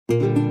y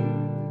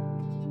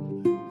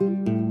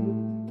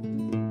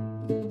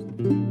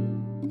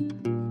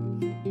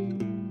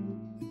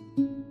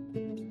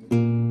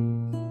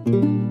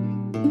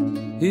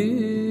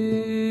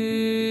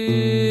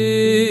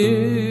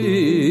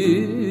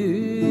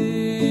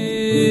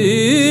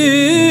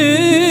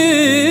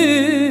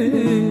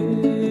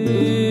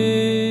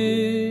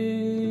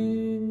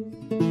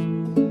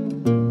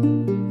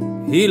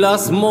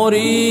las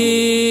moriscas.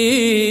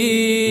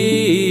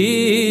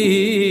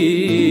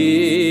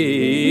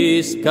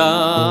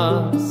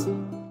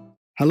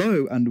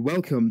 Hello and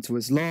welcome to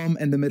Islam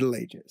in the Middle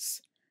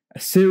Ages, a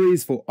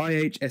series for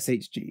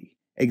IHSHG,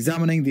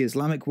 examining the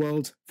Islamic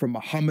world from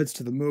Muhammad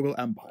to the Mughal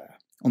Empire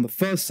on the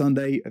first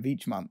Sunday of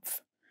each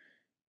month.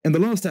 In the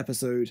last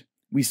episode,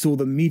 we saw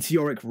the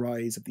meteoric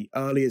rise of the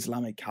early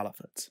Islamic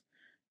Caliphate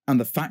and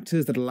the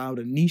factors that allowed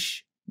a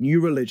niche,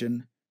 new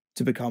religion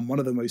to become one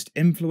of the most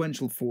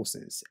influential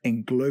forces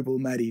in global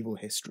medieval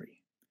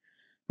history.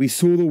 We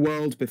saw the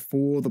world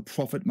before the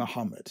Prophet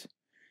Muhammad,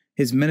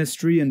 his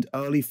ministry and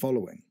early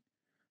following,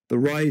 the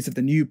rise of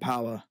the new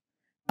power,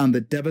 and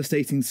the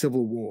devastating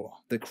civil war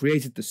that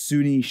created the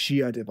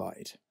Sunni-Shia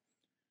divide.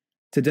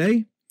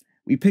 Today,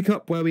 we pick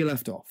up where we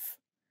left off,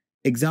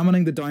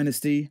 examining the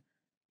dynasty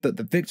that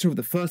the victor of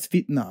the first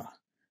fitna,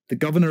 the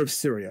governor of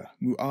Syria,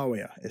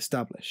 Muayyad,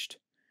 established,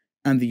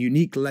 and the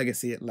unique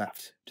legacy it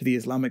left to the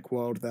Islamic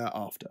world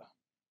thereafter.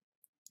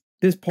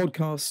 This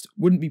podcast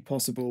wouldn't be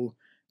possible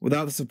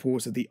without the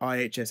support of the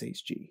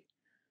IHSHG,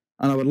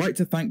 and I would like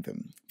to thank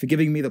them for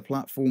giving me the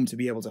platform to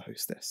be able to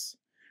host this.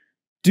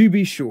 Do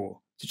be sure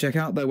to check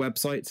out their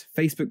website,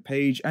 Facebook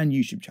page, and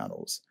YouTube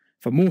channels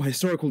for more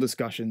historical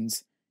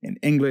discussions in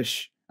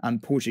English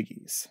and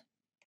Portuguese.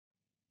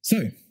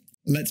 So,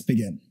 let's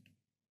begin.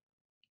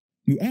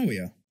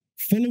 Muayyad,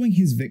 following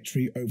his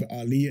victory over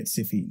Ali at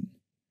Siffin,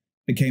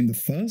 became the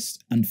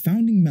first and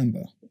founding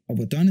member of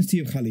a dynasty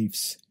of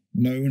caliphs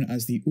known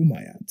as the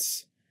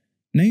Umayyads,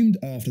 named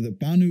after the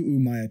Banu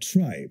Umayyad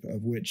tribe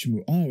of which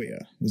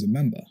Muayyad was a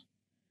member.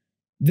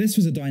 This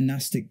was a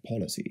dynastic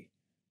polity,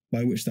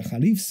 by which the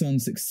caliph's son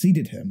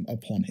succeeded him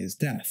upon his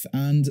death,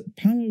 and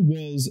power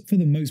was, for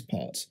the most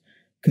part,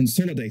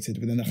 consolidated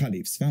within the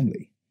caliph's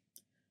family.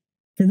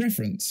 For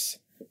reference,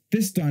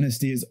 this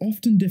dynasty is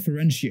often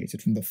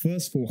differentiated from the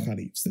first four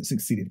caliphs that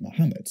succeeded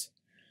Muhammad,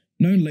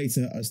 known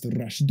later as the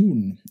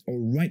Rashdun, or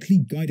rightly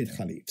guided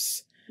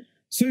caliphs,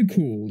 so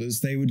called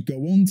as they would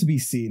go on to be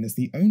seen as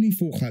the only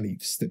four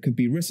caliphs that could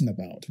be written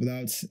about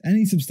without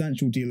any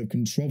substantial deal of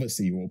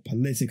controversy or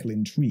political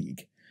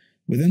intrigue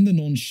within the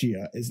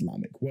non-Shia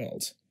Islamic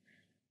world.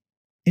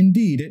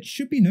 Indeed, it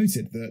should be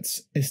noted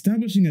that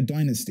establishing a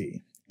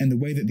dynasty in the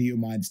way that the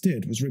Umayyads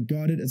did was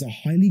regarded as a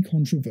highly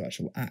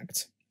controversial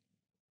act.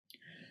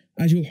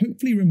 As you'll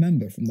hopefully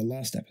remember from the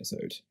last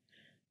episode,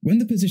 when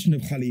the position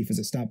of Khalif was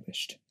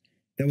established,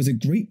 there was a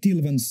great deal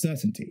of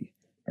uncertainty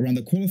around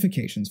the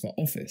qualifications for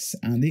office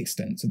and the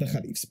extent of the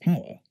Khalif's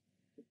power.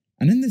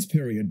 And in this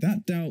period,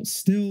 that doubt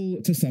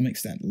still, to some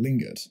extent,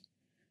 lingered.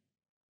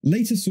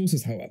 Later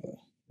sources, however,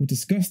 would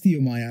discuss the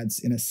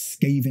Umayyads in a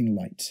scathing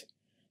light,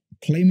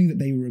 claiming that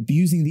they were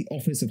abusing the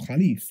office of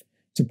Khalif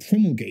to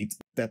promulgate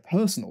their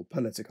personal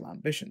political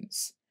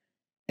ambitions,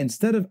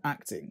 instead of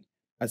acting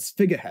as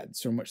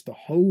figureheads from which the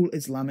whole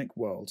Islamic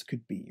world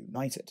could be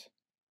united.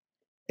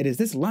 It is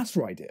this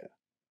latter idea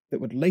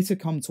that would later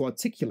come to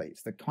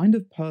articulate the kind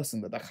of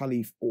person that the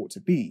Khalif ought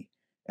to be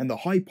in the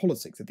high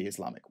politics of the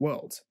Islamic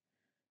world.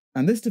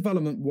 And this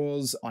development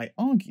was, I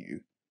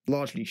argue,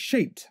 largely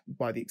shaped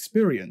by the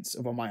experience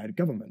of Umayyad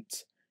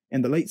government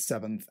in the late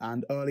 7th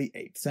and early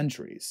 8th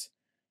centuries.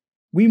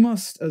 We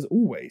must, as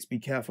always, be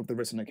careful of the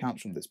written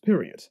accounts from this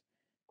period,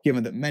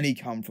 given that many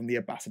come from the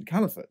Abbasid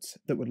Caliphate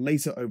that would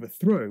later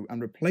overthrow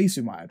and replace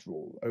Umayyad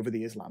rule over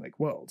the Islamic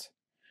world.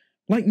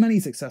 Like many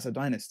successor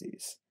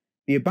dynasties,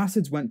 the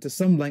Abbasids went to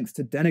some lengths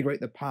to denigrate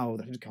the power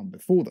that had come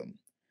before them,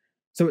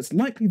 so it's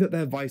likely that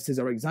their vices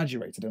are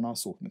exaggerated in our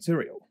source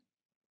material.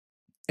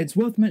 It's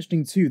worth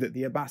mentioning too that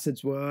the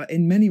Abbasids were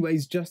in many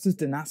ways just as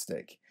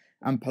dynastic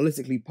and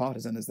politically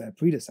partisan as their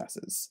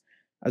predecessors,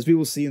 as we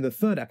will see in the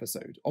third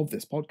episode of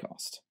this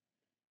podcast.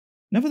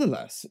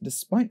 Nevertheless,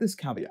 despite this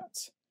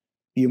caveat,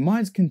 the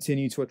Umayyads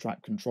continue to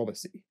attract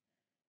controversy,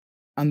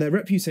 and their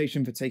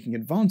reputation for taking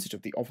advantage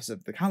of the office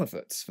of the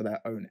Caliphate for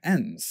their own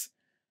ends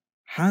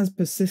has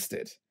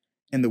persisted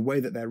in the way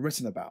that they're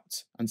written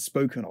about and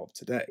spoken of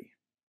today.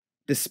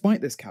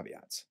 Despite this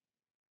caveat,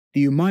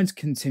 the Umayyads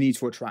continue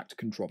to attract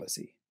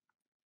controversy,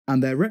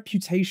 and their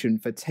reputation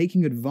for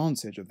taking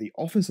advantage of the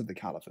office of the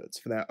Caliphate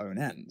for their own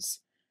ends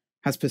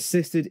has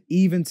persisted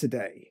even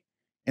today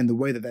in the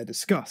way that they're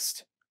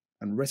discussed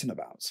and written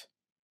about.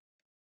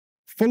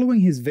 Following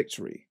his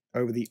victory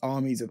over the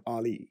armies of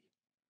Ali,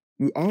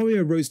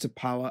 Muayyad rose to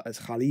power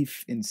as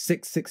Khalif in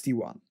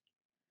 661,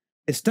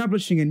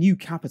 establishing a new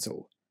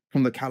capital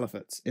from the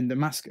Caliphate in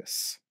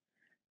Damascus,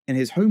 in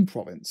his home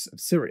province of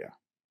Syria.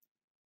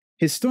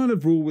 His style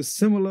of rule was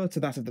similar to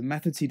that of the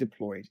methods he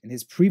deployed in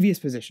his previous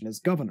position as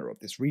governor of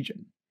this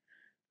region,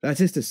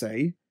 that is to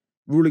say,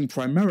 ruling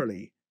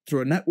primarily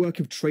through a network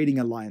of trading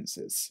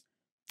alliances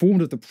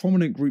formed of the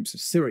prominent groups of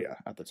Syria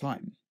at the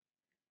time.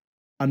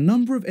 A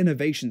number of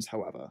innovations,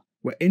 however,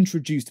 were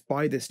introduced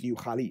by this new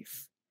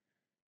Caliph.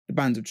 The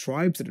band of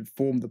tribes that had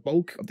formed the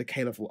bulk of the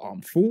caliphal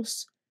armed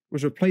force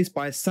was replaced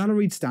by a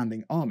salaried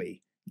standing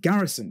army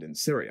garrisoned in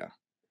Syria,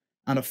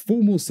 and a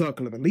formal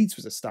circle of elites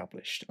was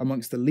established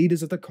amongst the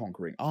leaders of the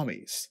conquering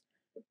armies,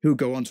 who would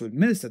go on to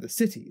administer the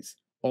cities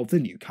of the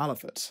new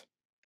caliphate.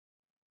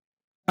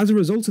 As a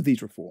result of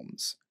these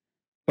reforms,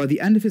 by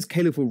the end of his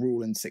caliphal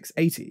rule in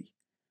 680,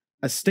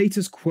 a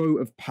status quo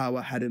of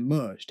power had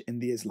emerged in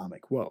the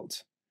Islamic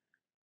world.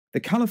 The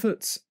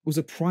caliphate was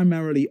a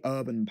primarily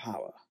urban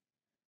power,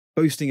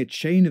 boasting a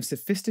chain of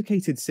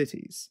sophisticated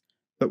cities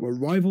that were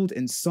rivaled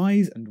in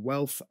size and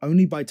wealth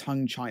only by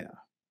Tang China.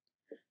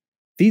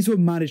 These were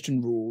managed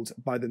and ruled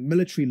by the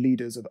military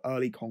leaders of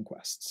early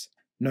conquests,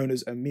 known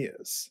as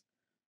emirs,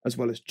 as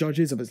well as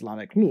judges of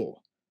Islamic law,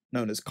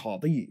 known as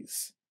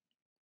qadis.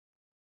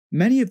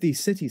 Many of these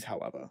cities,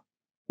 however,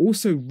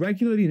 also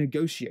regularly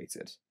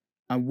negotiated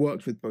and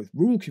worked with both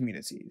rural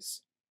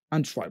communities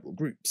and tribal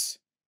groups.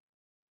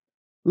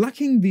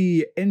 Lacking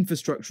the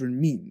infrastructure and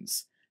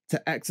means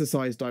to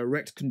exercise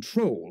direct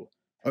control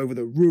over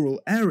the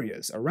rural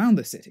areas around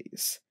the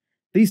cities,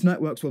 these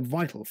networks were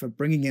vital for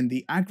bringing in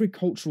the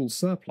agricultural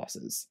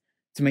surpluses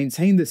to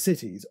maintain the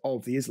cities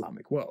of the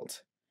Islamic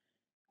world.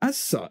 As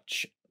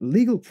such,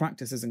 legal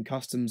practices and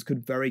customs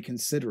could vary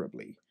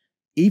considerably,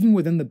 even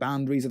within the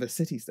boundaries of a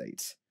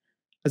city-state,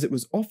 as it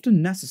was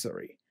often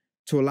necessary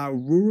to allow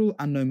rural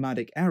and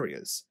nomadic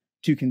areas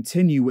to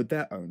continue with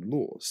their own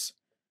laws,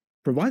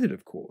 provided,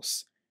 of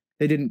course,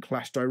 they didn't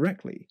clash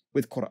directly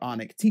with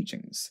Quranic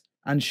teachings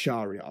and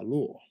Sharia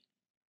law.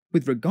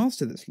 With regards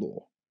to this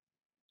law,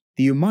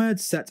 the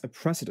Umayyads set a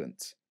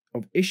precedent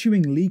of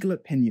issuing legal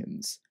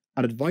opinions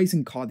and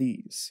advising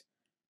qadis,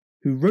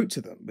 who wrote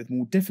to them with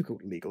more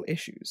difficult legal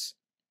issues.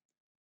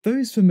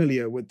 Those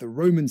familiar with the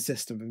Roman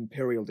system of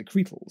imperial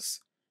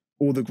decretals,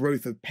 or the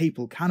growth of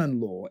papal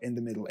canon law in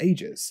the Middle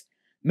Ages,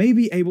 may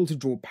be able to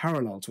draw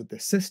parallels with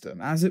this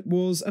system, as it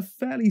was a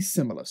fairly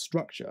similar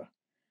structure,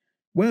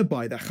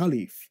 whereby the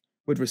Caliph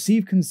would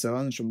receive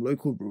concerns from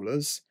local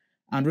rulers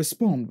and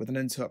respond with an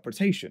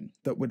interpretation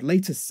that would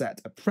later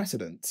set a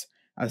precedent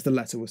as the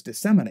letter was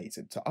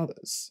disseminated to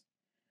others.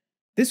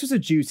 This was a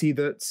duty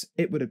that,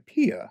 it would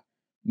appear,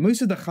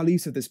 most of the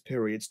Caliphs of this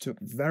period took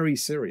very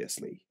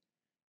seriously.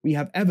 We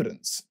have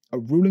evidence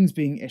of rulings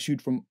being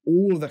issued from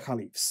all of the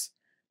Caliphs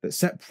that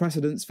set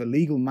precedents for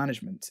legal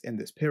management in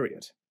this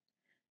period.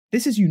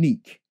 This is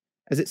unique,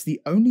 as it's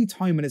the only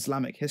time in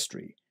Islamic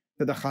history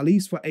that the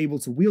Caliphs were able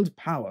to wield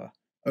power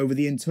over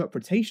the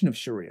interpretation of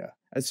Sharia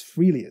as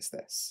freely as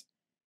this.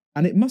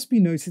 And it must be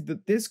noted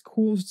that this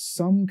caused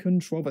some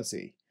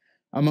controversy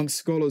amongst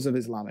scholars of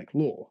Islamic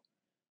law,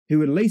 who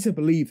would later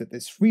believe that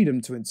this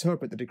freedom to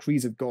interpret the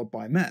decrees of God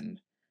by men,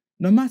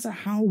 no matter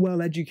how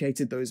well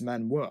educated those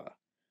men were,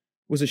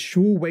 was a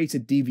sure way to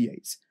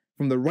deviate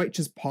from the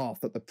righteous path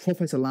that the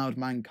Prophet allowed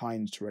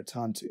mankind to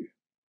return to.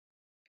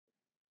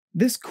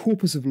 This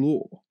corpus of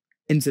law,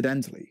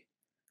 incidentally,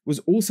 was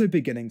also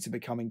beginning to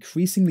become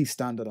increasingly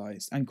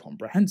standardized and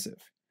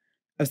comprehensive,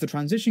 as the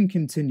transition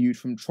continued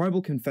from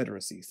tribal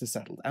confederacies to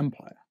settled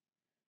empire,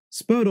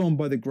 spurred on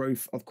by the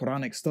growth of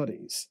Quranic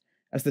studies,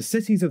 as the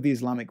cities of the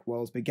Islamic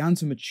world began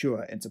to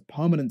mature into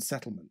permanent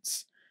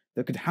settlements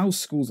that could house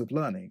schools of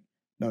learning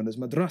known as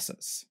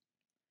madrasas.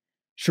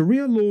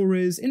 Sharia law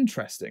is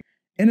interesting,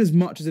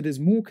 inasmuch as it is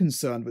more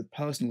concerned with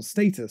personal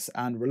status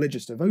and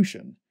religious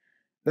devotion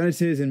than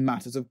it is in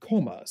matters of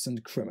commerce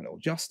and criminal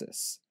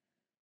justice.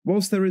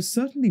 Whilst there is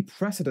certainly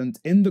precedent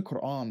in the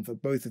Quran for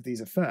both of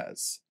these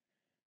affairs,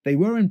 they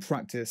were in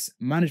practice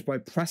managed by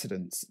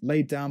precedents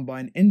laid down by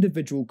an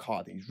individual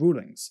qadi's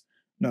rulings,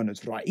 known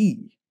as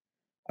ra'i,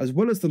 as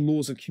well as the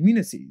laws of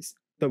communities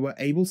that were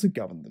able to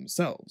govern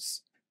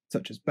themselves,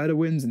 such as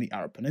Bedouins in the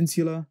Arab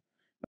Peninsula,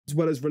 as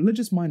well as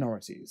religious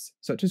minorities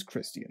such as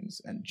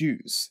Christians and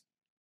Jews.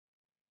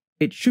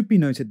 It should be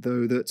noted,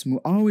 though, that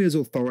Muawiyah's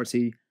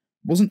authority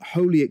wasn't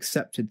wholly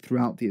accepted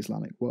throughout the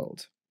Islamic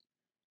world.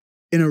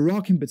 In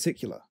Iraq in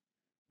particular,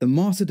 the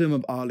martyrdom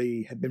of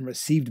Ali had been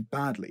received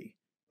badly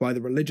by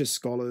the religious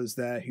scholars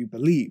there who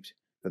believed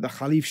that the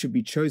Caliph should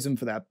be chosen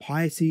for their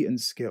piety and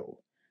skill,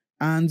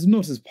 and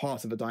not as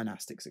part of a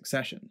dynastic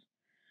succession.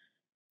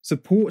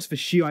 Support for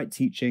Shiite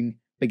teaching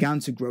began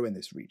to grow in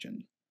this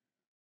region,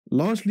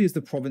 largely as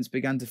the province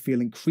began to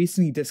feel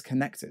increasingly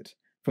disconnected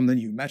from the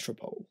new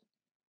metropole.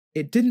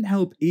 It didn't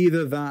help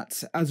either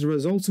that, as a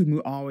result of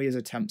Muawiyah's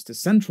attempts to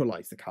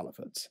centralize the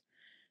caliphate,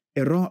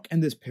 Iraq in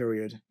this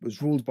period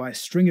was ruled by a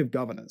string of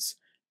governors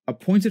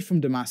appointed from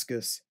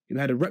Damascus who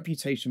had a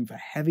reputation for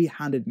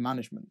heavy-handed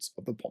management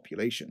of the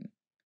population.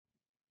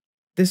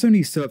 This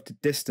only served to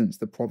distance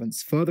the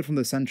province further from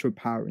the centre of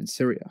power in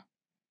Syria.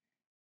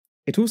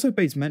 It also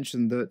bears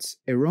mention that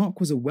Iraq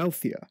was a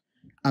wealthier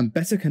and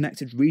better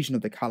connected region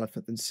of the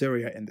caliphate than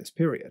Syria in this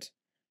period,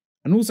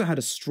 and also had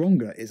a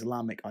stronger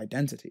Islamic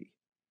identity.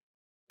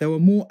 There were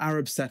more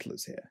Arab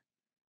settlers here,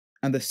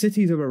 and the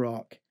cities of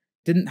Iraq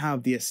didn't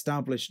have the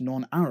established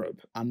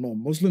non-Arab and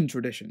non-Muslim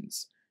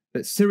traditions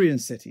that Syrian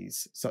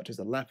cities such as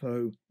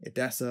Aleppo,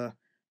 Edessa,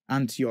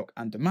 Antioch,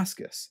 and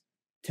Damascus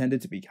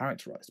tended to be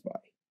characterized by.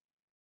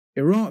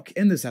 Iraq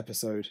in this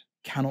episode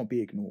cannot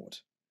be ignored.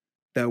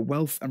 Their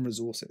wealth and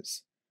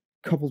resources,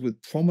 coupled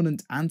with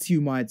prominent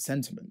anti-Umayyad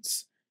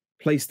sentiments,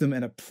 placed them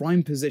in a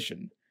prime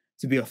position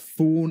to be a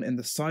thorn in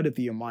the side of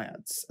the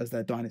Umayyads as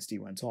their dynasty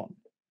went on.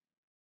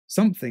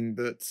 Something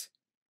that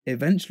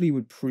eventually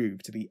would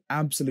prove to be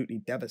absolutely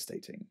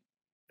devastating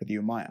for the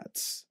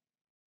Umayyads.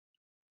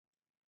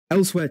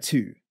 Elsewhere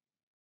too,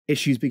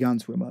 issues began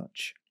to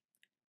emerge.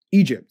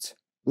 Egypt,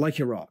 like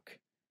Iraq,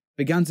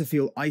 began to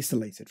feel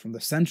isolated from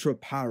the centre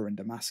of power in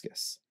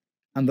Damascus,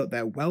 and that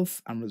their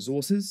wealth and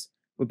resources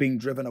were being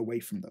driven away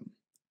from them.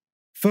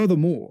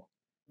 Furthermore,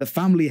 the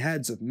family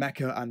heads of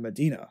Mecca and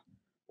Medina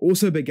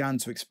also began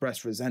to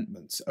express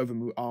resentment over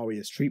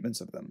Muawiyah's treatment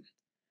of them,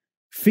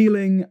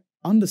 feeling,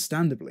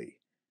 understandably,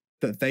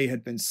 that they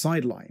had been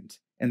sidelined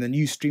in the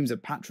new streams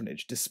of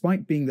patronage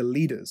despite being the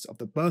leaders of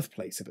the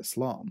birthplace of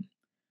Islam.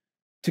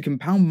 To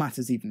compound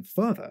matters even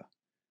further,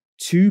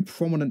 two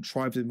prominent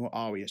tribes of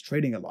Muawiyah's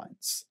trading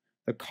alliance,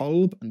 the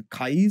Kalb and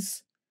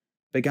Qais,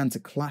 began to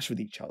clash with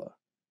each other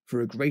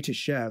for a greater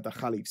share of the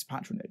Caliph's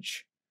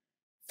patronage,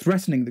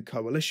 threatening the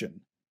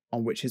coalition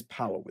on which his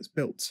power was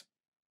built.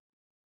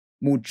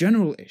 More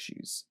general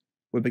issues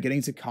were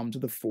beginning to come to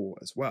the fore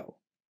as well.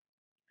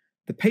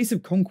 The pace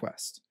of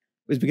conquest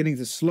was beginning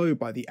to slow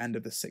by the end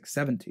of the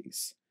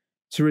 670s,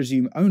 to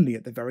resume only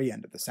at the very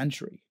end of the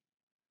century.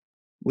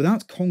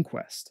 Without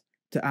conquest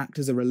to act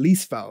as a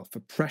release valve for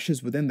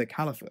pressures within the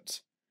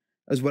caliphate,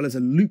 as well as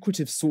a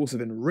lucrative source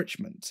of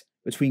enrichment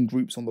between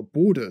groups on the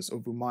borders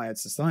of Umayyad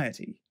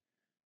society,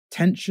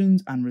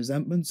 tensions and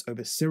resentments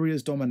over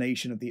Syria's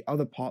domination of the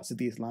other parts of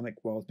the Islamic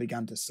world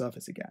began to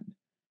surface again,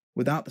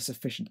 without the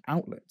sufficient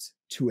outlet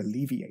to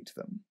alleviate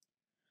them.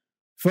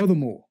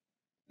 Furthermore,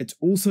 it's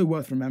also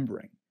worth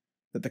remembering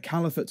that the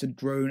caliphates had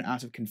grown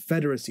out of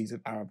confederacies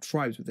of Arab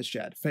tribes with a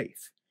shared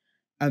faith,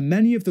 and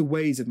many of the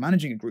ways of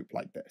managing a group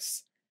like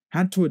this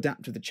had to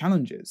adapt to the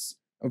challenges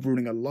of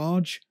ruling a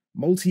large,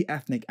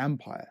 multi-ethnic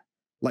empire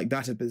like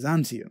that of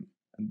Byzantium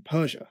and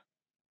Persia.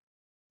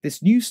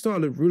 This new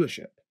style of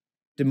rulership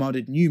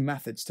demanded new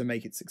methods to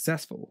make it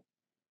successful,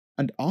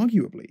 and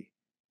arguably,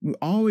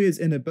 Muawiyah's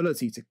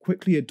inability to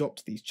quickly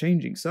adopt these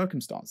changing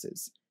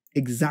circumstances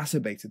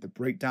exacerbated the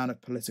breakdown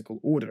of political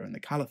order in the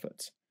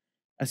caliphate,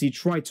 as he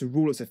tried to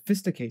rule a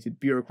sophisticated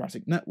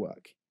bureaucratic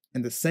network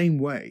in the same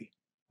way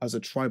as a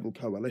tribal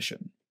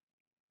coalition.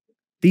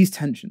 These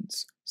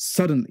tensions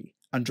suddenly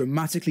and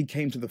dramatically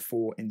came to the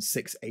fore in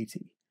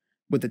 680,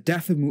 with the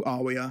death of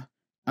Muawiyah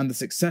and the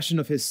succession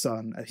of his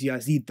son as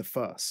Yazid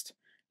I,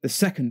 the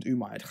second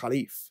Umayyad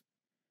Caliph.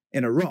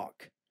 In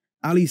Iraq,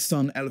 Ali's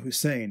son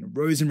al-Hussein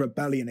rose in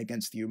rebellion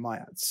against the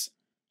Umayyads,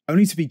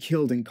 only to be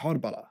killed in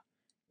Karbala,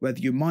 where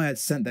the Umayyads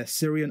sent their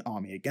Syrian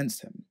army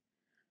against him.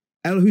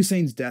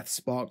 Al-Hussein's death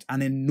sparked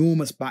an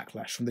enormous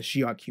backlash from the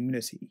Shiite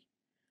community,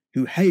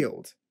 who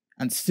hailed,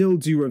 and still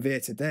do revere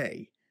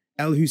today,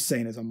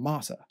 al-Hussein as a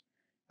martyr,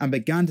 and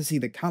began to see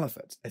the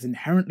caliphate as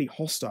inherently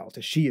hostile to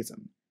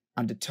Shiism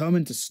and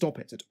determined to stop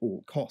it at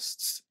all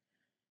costs.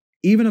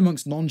 Even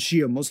amongst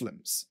non-Shia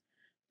Muslims,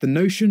 the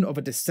notion of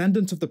a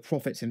descendant of the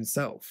Prophet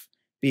himself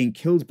being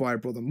killed by a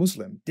brother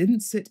Muslim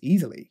didn't sit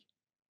easily.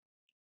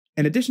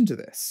 In addition to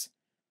this,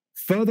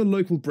 further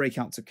local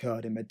breakouts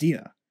occurred in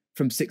Medina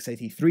from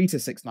 683 to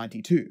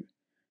 692,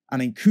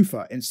 and in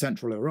Kufa in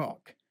central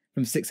Iraq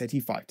from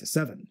 685 to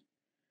 7,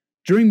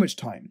 during which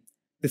time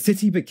the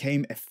city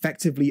became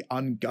effectively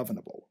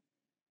ungovernable.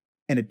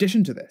 In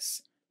addition to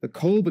this, the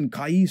Kalb and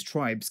Qais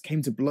tribes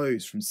came to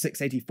blows from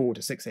 684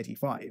 to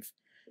 685,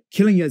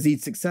 killing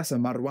Yazid's successor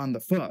Marwan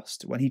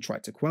I when he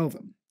tried to quell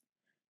them.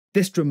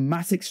 This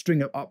dramatic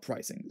string of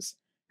uprisings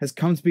has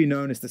come to be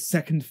known as the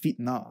Second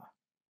Fitna,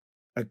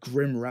 a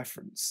grim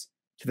reference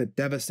to the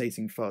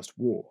devastating First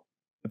War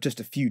of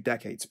just a few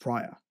decades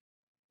prior.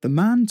 The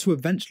man to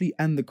eventually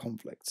end the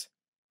conflict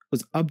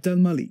was Abd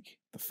al-Malik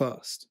I.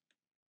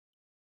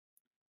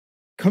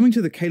 Coming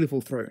to the caliphal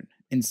throne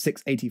in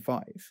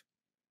 685,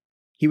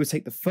 he would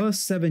take the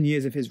first 7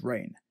 years of his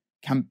reign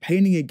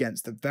campaigning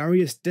against the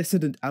various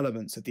dissident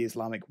elements of the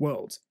Islamic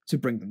world to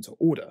bring them to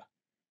order,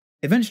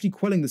 eventually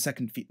quelling the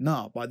Second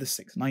Fitna by the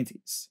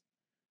 690s.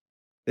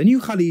 The new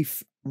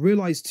Caliph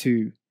realized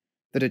too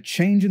that a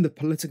change in the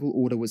political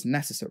order was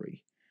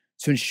necessary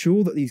to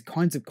ensure that these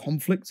kinds of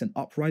conflicts and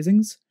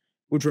uprisings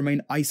would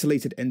remain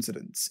isolated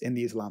incidents in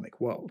the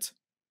Islamic world.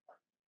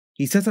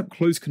 He set up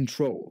close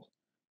control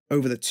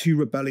over the two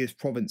rebellious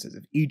provinces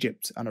of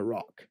Egypt and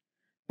Iraq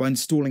by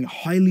installing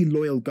highly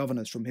loyal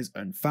governors from his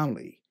own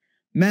family,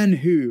 men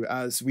who,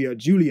 as we are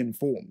duly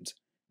informed,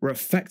 were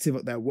effective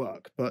at their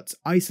work but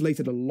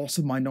isolated a lot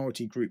of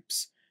minority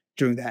groups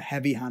during their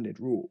heavy-handed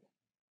rule.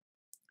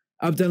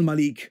 Abd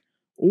al-Malik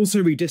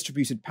also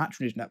redistributed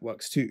patronage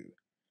networks too,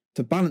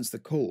 to balance the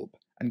Kalb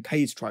and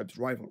Qais tribes'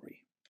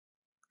 rivalry.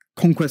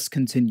 Conquests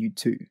continued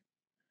too.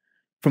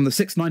 From the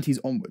 690s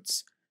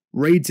onwards,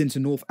 raids into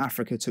North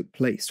Africa took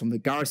place from the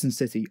garrison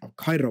city of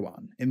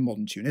Kairouan in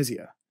modern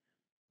Tunisia,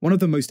 one of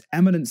the most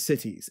eminent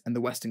cities in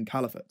the Western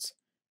Caliphate,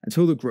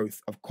 until the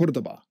growth of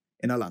Cordoba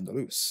in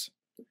Al-Andalus.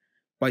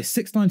 By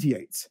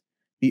 698,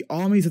 the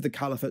armies of the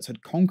Caliphate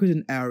had conquered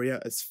an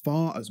area as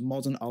far as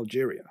modern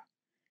Algeria,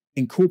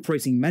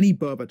 incorporating many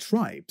Berber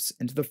tribes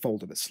into the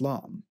fold of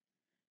Islam.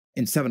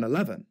 In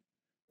 711,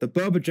 the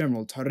Berber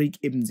general Tariq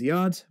ibn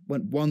Ziyad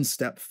went one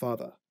step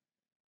further,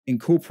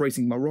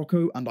 incorporating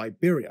Morocco and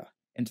Iberia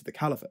into the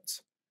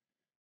Caliphate.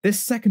 This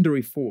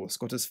secondary force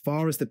got as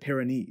far as the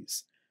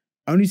Pyrenees,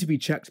 only to be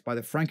checked by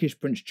the Frankish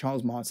Prince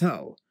Charles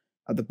Martel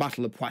at the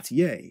Battle of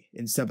Poitiers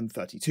in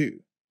 732.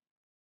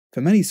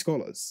 For many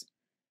scholars,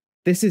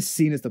 this is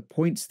seen as the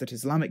point that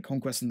Islamic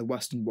conquest in the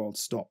Western world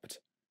stopped,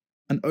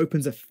 and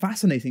opens a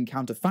fascinating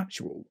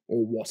counterfactual,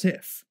 or what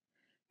if,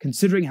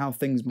 considering how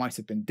things might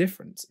have been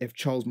different if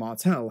Charles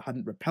Martel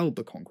hadn't repelled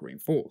the conquering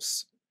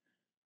force.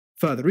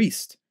 Further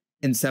east,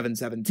 in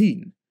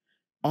 717,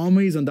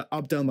 armies under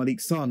Abd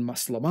al-Malik's son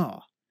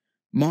Maslamah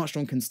marched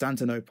on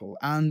Constantinople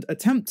and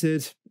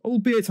attempted,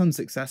 albeit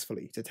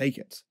unsuccessfully, to take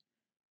it.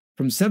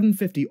 From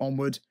 750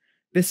 onward,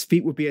 this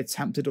feat would be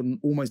attempted on an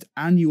almost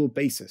annual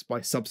basis by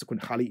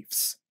subsequent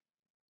caliphs.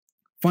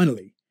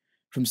 Finally,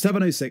 from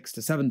 706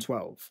 to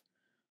 712,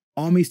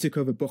 armies took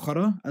over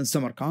Bukhara and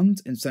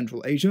Samarkand in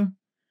Central Asia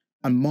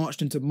and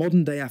marched into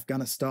modern-day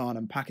Afghanistan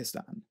and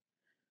Pakistan,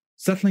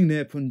 settling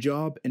near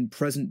Punjab in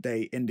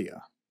present-day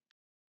India.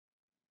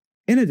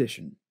 In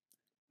addition,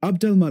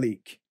 Abd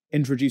al-Malik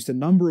introduced a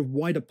number of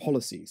wider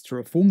policies to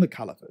reform the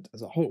caliphate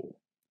as a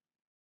whole.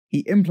 He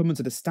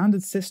implemented a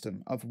standard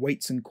system of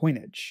weights and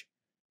coinage,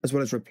 as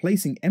well as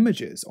replacing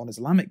images on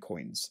Islamic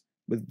coins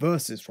with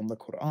verses from the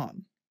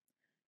Quran.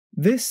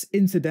 This,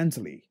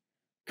 incidentally,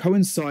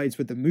 coincides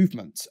with the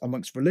movement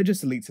amongst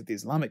religious elites of the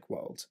Islamic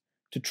world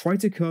to try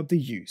to curb the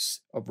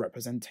use of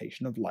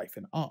representation of life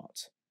in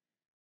art,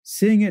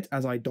 seeing it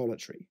as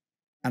idolatry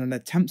and an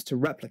attempt to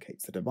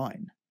replicate the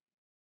divine.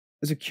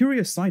 As a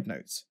curious side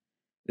note,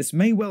 this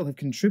may well have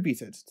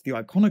contributed to the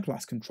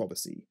iconoclast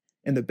controversy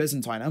in the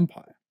Byzantine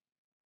Empire,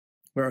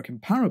 where a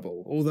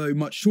comparable, although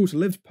much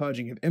shorter-lived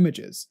purging of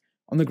images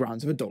on the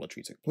grounds of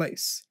idolatry took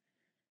place.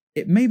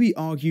 It may be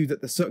argued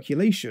that the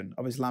circulation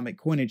of Islamic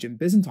coinage in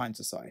Byzantine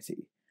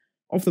society,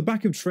 off the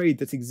back of trade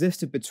that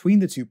existed between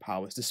the two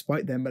powers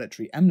despite their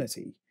military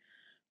enmity,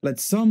 led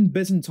some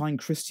Byzantine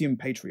Christian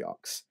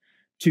patriarchs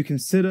to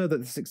consider that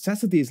the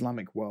success of the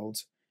Islamic world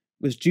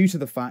was due to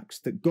the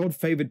fact that God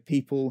favoured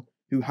people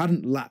who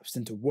hadn't lapsed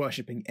into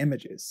worshipping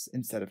images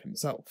instead of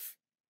himself.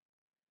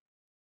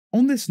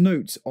 On this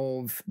note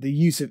of the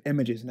use of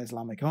images in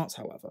Islamic art,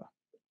 however,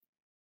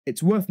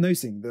 it's worth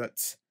noting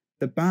that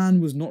the ban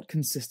was not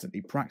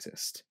consistently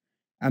practiced,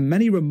 and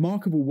many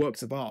remarkable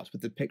works of art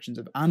with depictions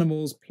of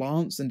animals,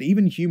 plants, and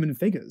even human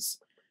figures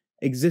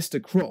exist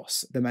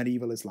across the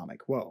medieval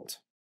Islamic world.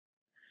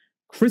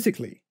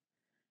 Critically,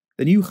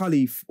 the new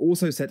Caliph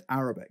also set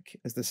Arabic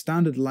as the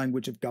standard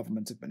language of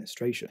government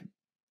administration.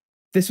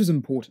 This was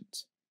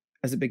important,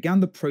 as it began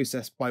the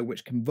process by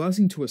which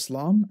converting to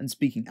Islam and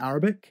speaking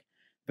Arabic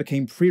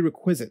became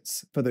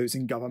prerequisites for those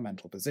in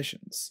governmental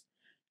positions,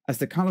 as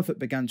the Caliphate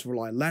began to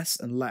rely less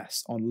and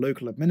less on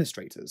local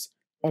administrators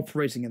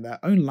operating in their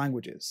own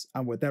languages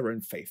and with their own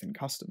faith and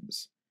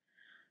customs.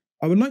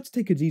 I would like to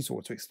take a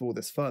detour to explore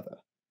this further,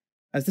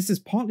 as this is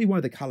partly why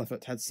the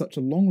Caliphate had such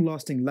a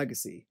long-lasting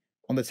legacy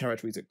on the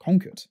territories it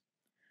conquered.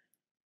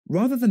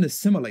 Rather than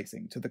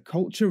assimilating to the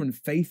culture and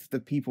faith of the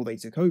people they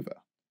took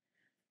over,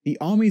 the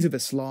armies of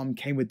Islam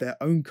came with their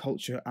own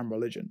culture and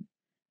religion,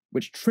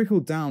 which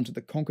trickled down to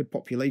the conquered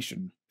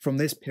population from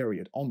this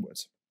period onward.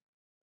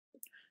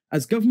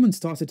 As government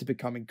started to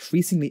become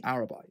increasingly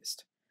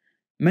Arabized,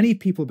 many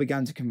people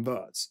began to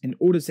convert in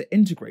order to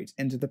integrate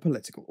into the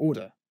political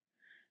order.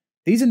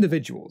 These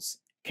individuals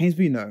came to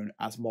be known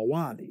as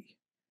Mawali,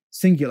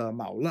 singular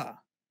Mawla,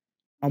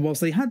 and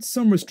whilst they had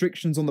some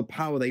restrictions on the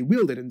power they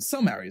wielded in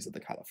some areas of the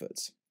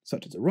Caliphate,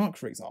 such as Iraq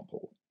for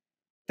example,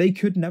 they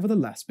could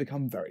nevertheless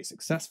become very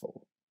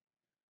successful.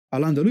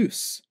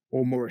 Al-Andalus,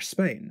 or Moorish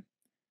Spain,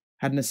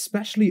 had an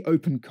especially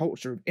open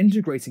culture of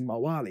integrating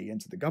Mawali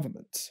into the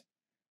government.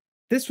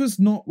 This was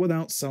not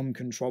without some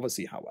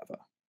controversy, however.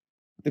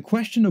 The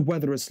question of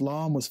whether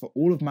Islam was for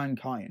all of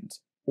mankind,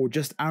 or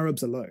just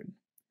Arabs alone,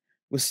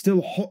 was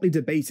still hotly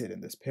debated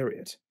in this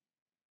period.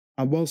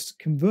 And whilst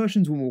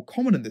conversions were more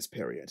common in this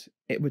period,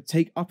 it would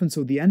take up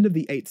until the end of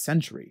the 8th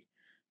century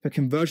for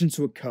conversion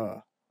to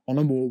occur on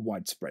a more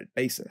widespread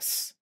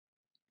basis.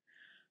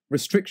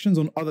 Restrictions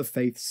on other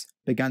faiths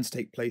began to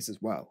take place as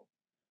well.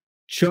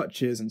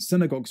 Churches and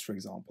synagogues, for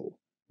example,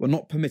 were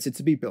not permitted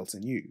to be built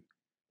anew,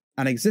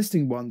 and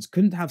existing ones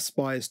couldn't have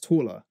spires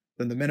taller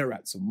than the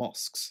minarets of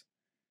mosques.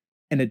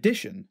 In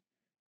addition,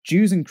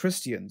 Jews and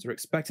Christians were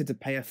expected to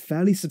pay a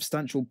fairly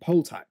substantial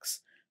poll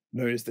tax,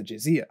 known as the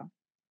jizya.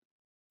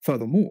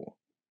 Furthermore,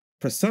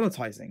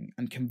 proselytizing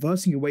and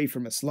converting away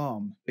from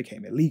Islam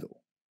became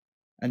illegal,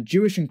 and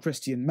Jewish and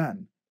Christian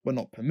men were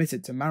not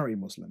permitted to marry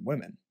Muslim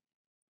women.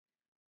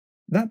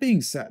 That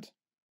being said,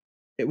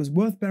 it was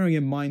worth bearing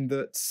in mind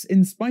that,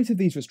 in spite of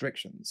these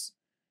restrictions,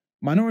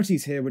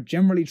 minorities here were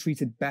generally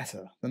treated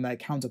better than their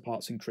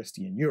counterparts in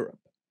Christian Europe.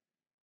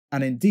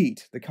 And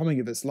indeed, the coming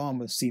of Islam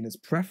was seen as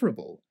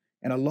preferable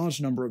in a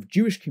large number of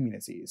Jewish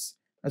communities,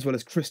 as well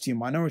as Christian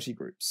minority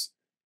groups,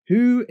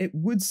 who, it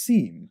would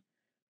seem,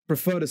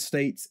 preferred a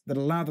state that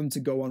allowed them to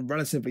go on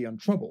relatively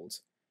untroubled,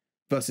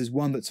 versus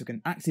one that took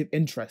an active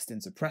interest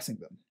in suppressing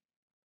them.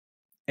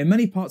 In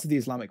many parts of the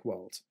Islamic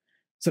world,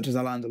 such as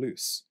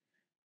Al-Andalus,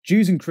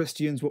 Jews and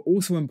Christians were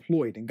also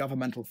employed in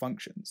governmental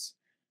functions,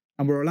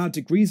 and were allowed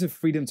degrees of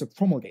freedom to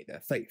promulgate their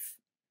faith.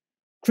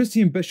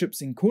 Christian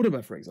bishops in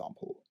Cordoba, for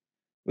example,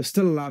 were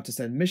still allowed to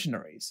send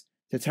missionaries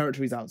to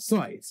territories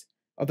outside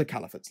of the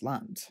Caliphate's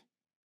land.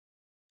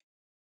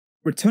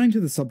 Returning to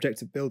the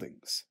subject of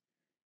buildings,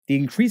 the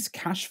increased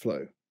cash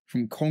flow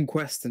from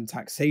conquest and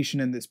taxation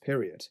in this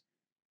period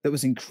that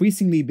was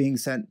increasingly being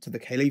sent to the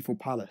Caliphal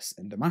Palace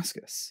in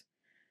Damascus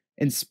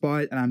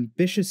inspired an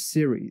ambitious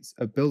series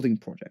of building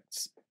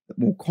projects that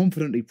more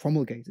confidently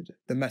promulgated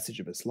the message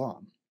of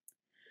Islam.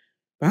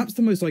 Perhaps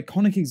the most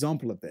iconic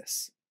example of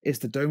this is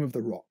the Dome of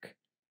the Rock,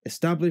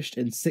 established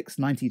in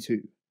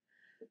 692,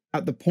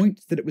 at the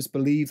point that it was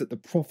believed that the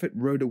Prophet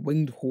rode a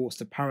winged horse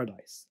to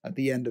paradise at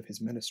the end of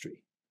his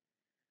ministry.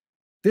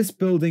 This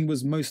building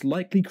was most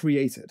likely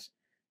created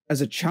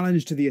as a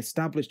challenge to the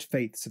established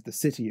faiths of the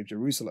city of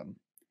Jerusalem.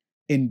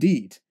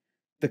 Indeed,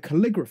 the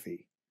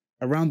calligraphy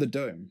around the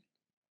dome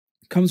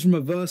comes from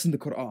a verse in the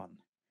Quran,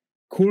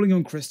 calling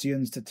on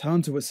Christians to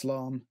turn to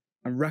Islam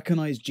and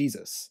recognize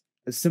Jesus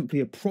as simply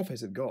a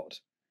prophet of God,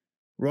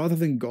 rather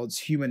than God's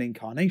human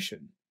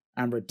incarnation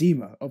and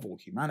redeemer of all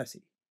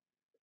humanity.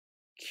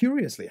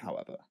 Curiously,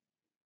 however,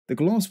 the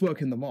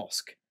glasswork in the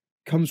mosque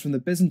comes from the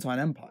Byzantine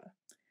Empire,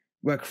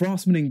 where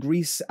craftsmen in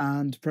Greece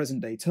and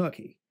present-day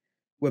Turkey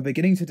were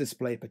beginning to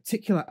display a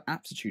particular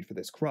aptitude for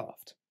this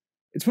craft.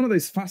 It's one of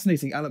those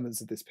fascinating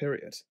elements of this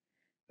period,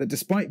 that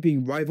despite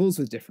being rivals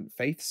with different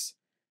faiths,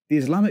 the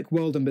Islamic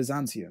world and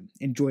Byzantium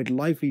enjoyed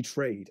lively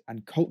trade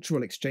and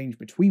cultural exchange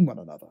between one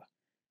another,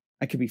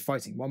 and could be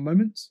fighting one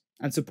moment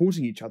and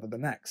supporting each other the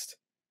next.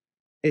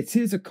 It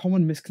is a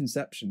common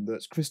misconception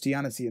that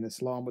Christianity and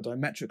Islam were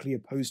diametrically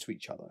opposed to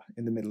each other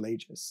in the Middle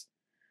Ages.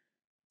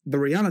 The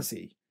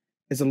reality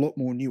is a lot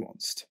more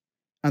nuanced,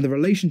 and the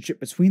relationship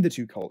between the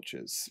two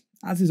cultures,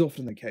 as is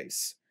often the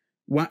case,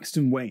 waxed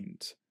and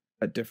waned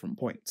at different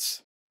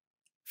points.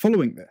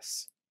 Following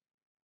this,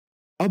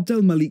 Abd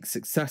al-Malik's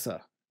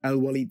successor,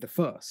 Al-Walid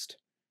I,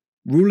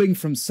 ruling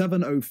from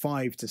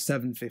 705 to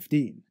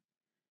 715,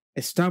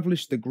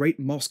 established the Great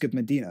Mosque of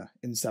Medina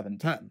in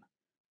 710,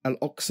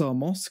 Al-Aqsa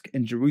Mosque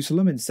in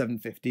Jerusalem in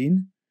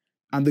 715,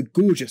 and the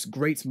gorgeous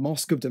Great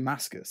Mosque of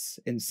Damascus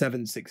in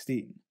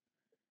 716.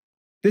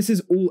 This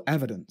is all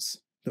evidence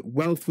that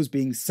wealth was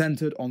being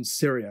centered on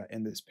Syria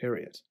in this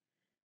period,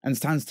 and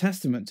stands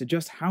testament to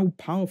just how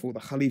powerful the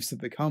caliphs have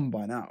become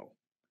by now.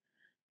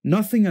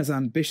 Nothing as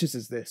ambitious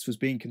as this was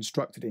being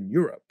constructed in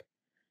Europe,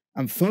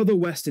 and further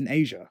west in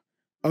Asia,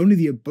 only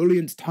the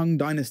ebullient Tang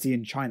dynasty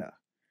in China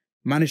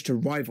managed to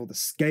rival the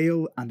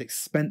scale and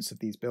expense of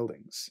these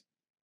buildings.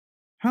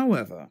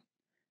 However,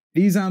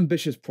 these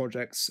ambitious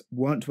projects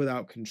weren't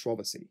without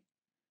controversy.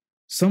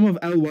 Some of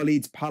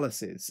Al-Walid's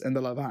palaces in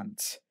the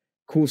Levant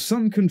caused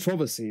some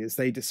controversy as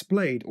they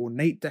displayed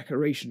ornate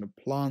decoration of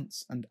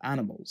plants and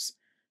animals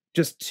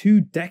just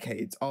 2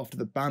 decades after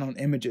the ban on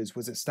images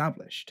was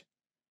established.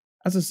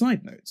 As a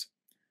side note,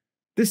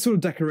 this sort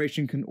of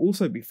decoration can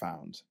also be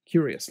found,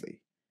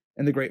 curiously,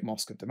 in the Great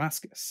Mosque of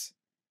Damascus,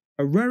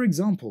 a rare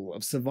example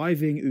of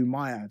surviving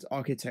Umayyad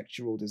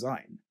architectural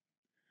design.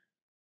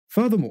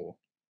 Furthermore,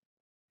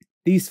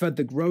 these fed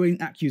the growing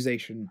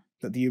accusation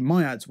that the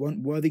Umayyads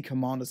weren't worthy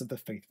commanders of the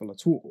faithful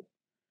at all,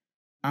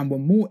 and were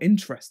more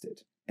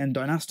interested in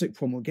dynastic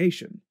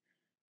promulgation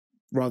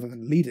rather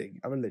than leading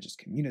a religious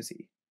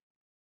community.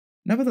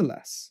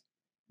 Nevertheless,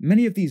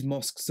 many of these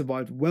mosques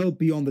survived well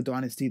beyond the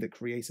dynasty that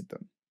created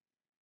them,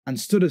 and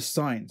stood as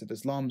signs of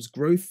Islam's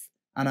growth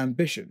and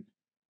ambition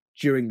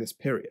during this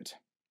period.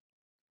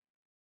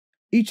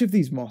 Each of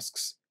these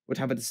mosques would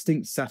have a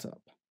distinct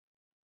setup,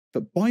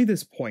 that by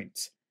this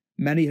point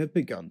many have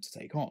begun to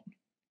take on.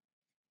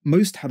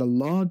 Most had a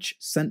large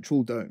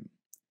central dome,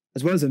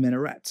 as well as a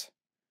minaret,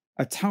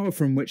 a tower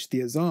from which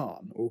the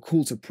azan, or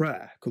call to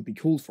prayer, could be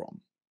called from.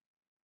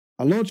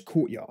 A large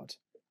courtyard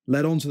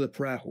led on to the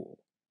prayer hall,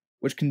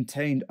 which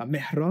contained a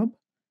mihrab,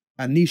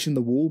 a niche in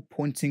the wall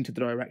pointing to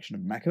the direction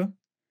of Mecca,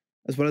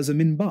 as well as a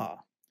minbar,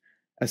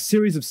 a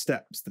series of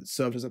steps that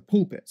served as a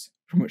pulpit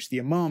from which the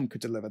imam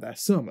could deliver their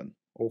sermon,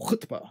 or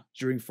khutbah,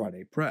 during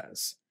Friday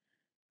prayers.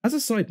 As a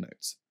side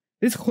note,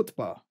 this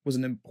khutbah was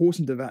an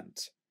important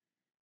event,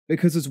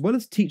 because as well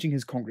as teaching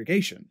his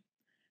congregation,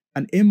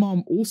 an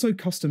imam also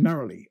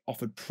customarily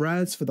offered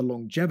prayers for the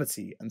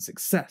longevity and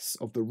success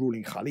of the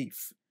ruling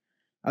caliph,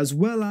 as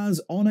well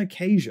as, on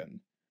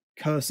occasion,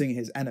 cursing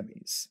his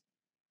enemies.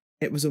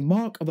 It was a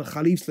mark of a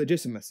caliph's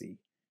legitimacy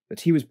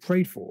that he was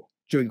prayed for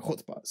during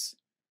khutbahs,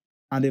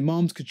 and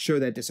imams could show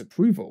their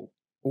disapproval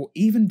or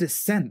even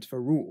dissent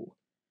for rule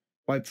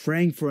by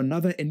praying for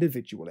another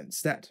individual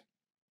instead.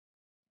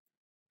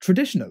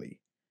 Traditionally,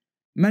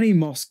 many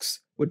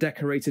mosques were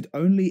decorated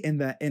only in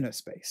their inner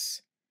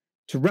space,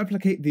 to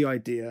replicate the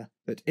idea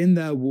that in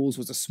their walls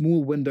was a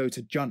small window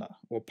to Jannah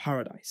or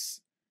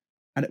paradise,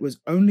 and it was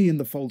only in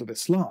the fold of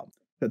Islam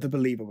that the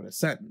believer would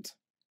ascend.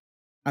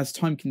 As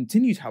time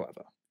continued,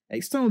 however,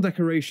 external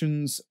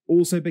decorations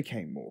also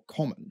became more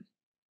common.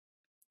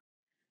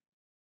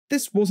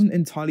 This wasn't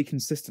entirely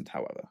consistent,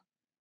 however,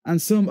 and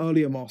some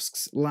earlier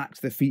mosques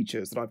lacked the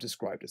features that I've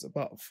described as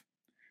above.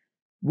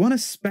 One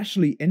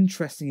especially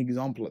interesting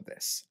example of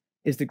this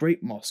is the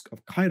Great Mosque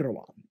of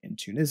Kairouan in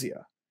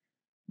Tunisia,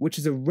 which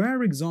is a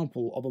rare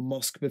example of a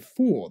mosque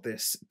before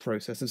this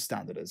process of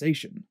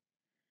standardization.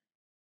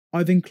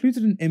 I've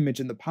included an image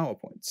in the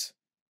PowerPoint,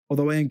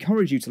 although I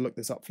encourage you to look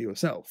this up for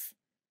yourself,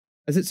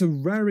 as it's a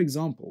rare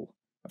example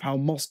of how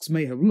mosques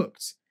may have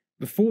looked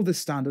before this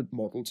standard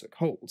model took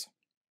hold.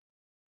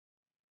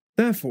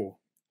 Therefore,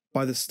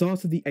 by the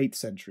start of the 8th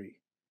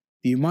century,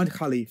 the Umayyad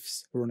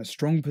Caliphs were in a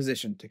strong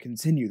position to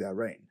continue their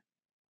reign.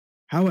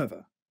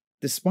 However,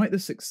 despite the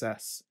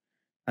success,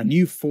 a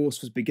new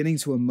force was beginning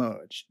to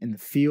emerge in the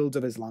field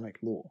of Islamic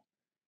law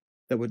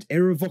that would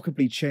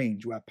irrevocably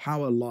change where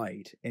power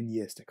lied in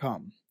years to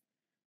come: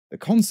 the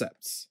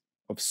concepts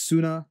of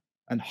Sunnah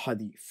and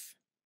Hadith.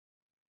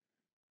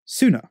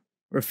 Sunnah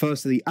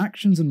refers to the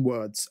actions and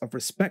words of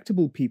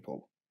respectable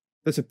people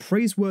that are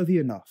praiseworthy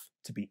enough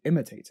to be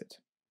imitated.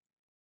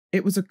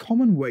 It was a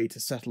common way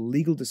to settle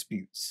legal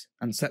disputes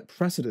and set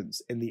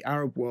precedents in the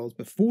Arab world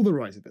before the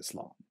rise of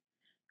Islam,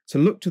 to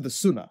look to the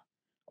Sunnah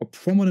of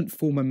prominent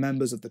former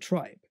members of the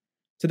tribe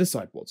to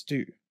decide what to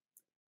do.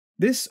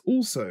 This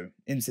also,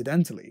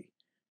 incidentally,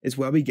 is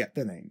where we get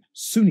the name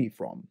Sunni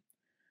from,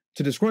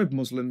 to describe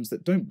Muslims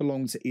that don't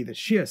belong to either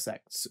Shia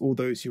sects or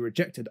those who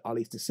rejected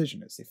Ali's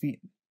decision at Siffin.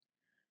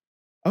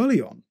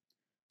 Early on,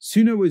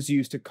 Sunnah was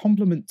used to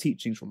complement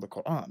teachings from the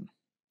Quran,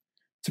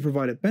 to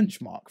provide a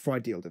benchmark for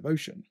ideal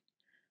devotion,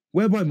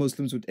 whereby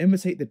Muslims would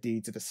imitate the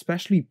deeds of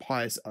especially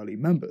pious early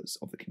members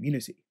of the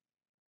community.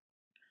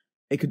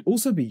 It could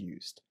also be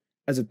used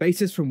as a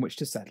basis from which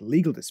to settle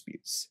legal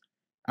disputes,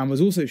 and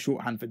was also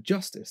shorthand for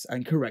justice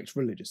and correct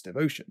religious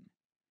devotion.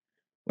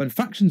 When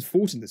factions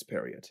fought in this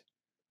period,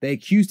 they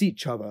accused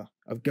each other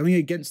of going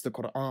against the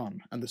Quran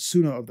and the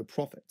Sunnah of the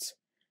Prophet.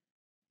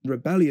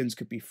 Rebellions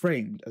could be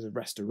framed as a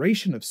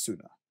restoration of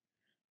Sunnah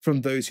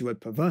from those who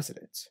had perverted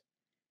it.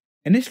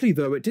 Initially,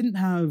 though, it didn't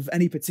have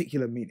any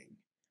particular meaning,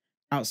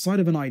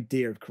 outside of an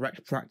idea of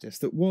correct practice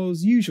that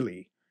was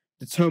usually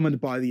determined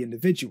by the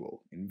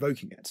individual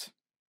invoking it.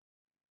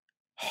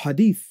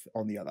 Hadith,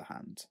 on the other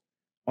hand,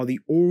 are the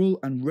oral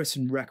and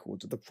written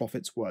records of the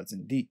Prophet's words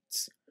and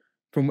deeds,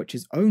 from which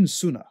his own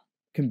Sunnah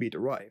can be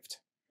derived.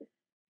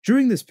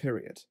 During this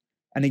period,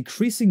 an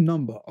increasing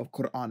number of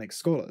Quranic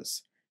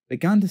scholars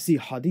began to see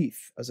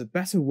Hadith as a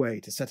better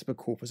way to set up a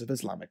corpus of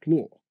Islamic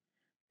law,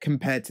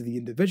 compared to the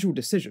individual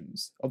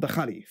decisions of the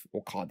Khalif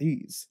or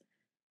Qadis,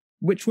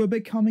 which were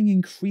becoming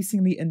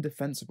increasingly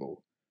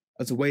indefensible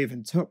as a way of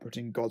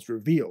interpreting God's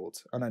revealed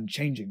and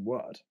unchanging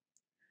word.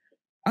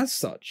 As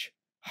such,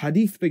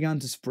 Hadith began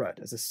to spread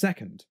as a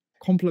second,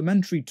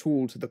 complementary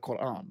tool to the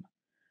Quran,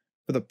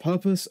 for the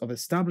purpose of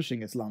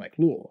establishing Islamic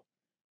law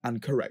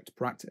and correct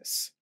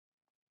practice.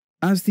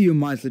 As the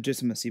Umayyad's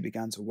legitimacy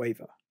began to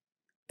waver,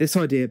 this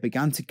idea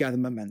began to gather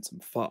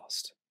momentum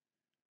fast.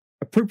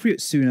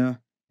 Appropriate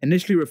Sunnah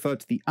initially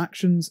referred to the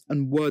actions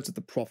and words of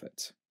the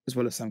Prophet, as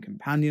well as some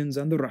companions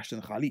and the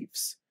Rashidun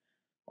Caliphs,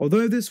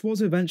 although this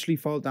was eventually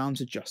filed down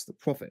to just the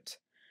Prophet,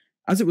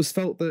 as it was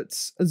felt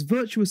that, as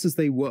virtuous as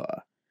they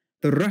were,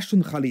 the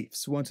Rashidun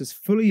Caliphs weren't as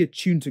fully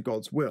attuned to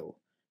God's will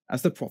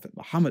as the Prophet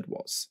Muhammad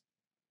was.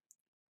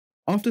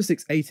 After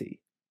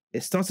 680,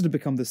 it started to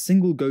become the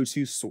single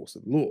go-to source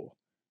of law.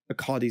 A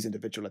Qadi's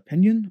individual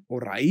opinion,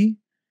 or Ra'i,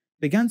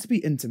 began to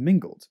be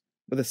intermingled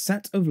with a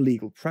set of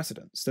legal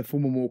precedents to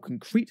form a more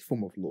concrete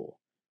form of law,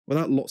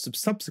 without lots of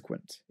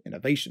subsequent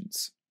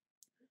innovations.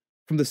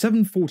 From the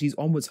 740s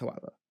onwards,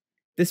 however,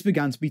 this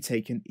began to be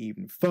taken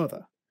even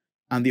further,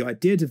 and the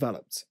idea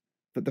developed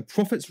that the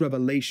Prophet's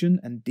revelation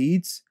and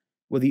deeds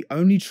were the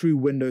only true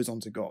windows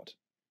onto God,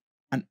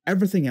 and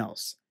everything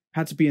else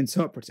had to be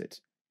interpreted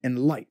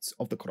in light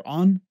of the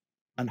Quran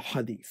and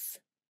Hadith.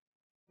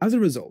 As a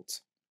result,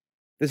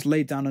 this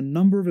laid down a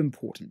number of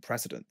important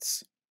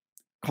precedents.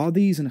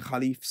 Qadis and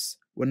Caliphs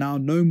were now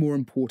no more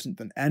important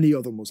than any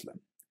other Muslim.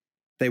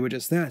 They were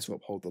just there to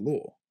uphold the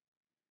law.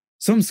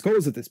 Some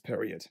scholars of this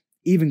period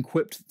even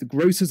quipped that the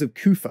grocers of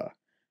Kufa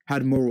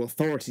had more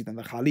authority than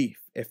the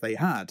Caliph if they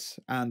had,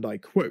 and I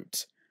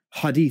quote,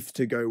 Hadith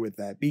to go with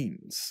their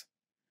beans.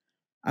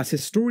 As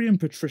historian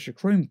Patricia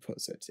Crone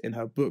puts it in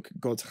her book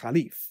God's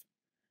Caliph,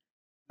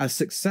 as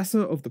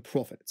successor of the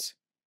Prophet,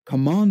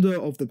 commander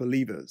of the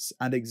believers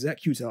and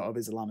executor of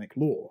Islamic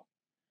law,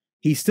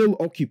 he still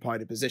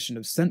occupied a position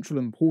of central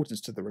importance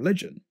to the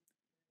religion,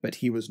 but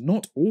he was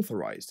not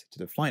authorized to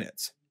define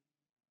it.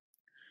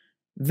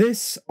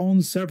 This,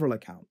 on several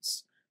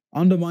accounts,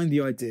 undermined the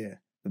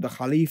idea that the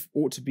Caliph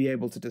ought to be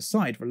able to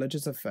decide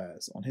religious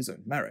affairs on his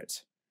own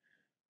merit.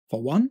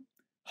 For one,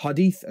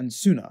 Hadith and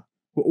Sunnah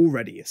were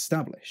already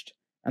established,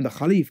 and the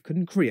Caliph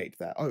couldn't create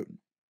their own.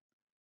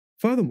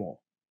 Furthermore,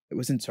 it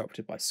was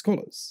interpreted by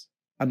scholars,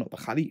 and not the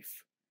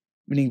Caliph,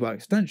 meaning by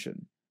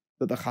extension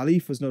that the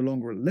Caliph was no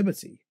longer at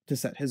liberty to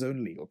set his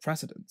own legal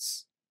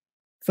precedents.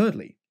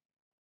 Thirdly,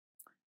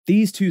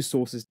 these two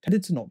sources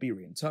tended to not be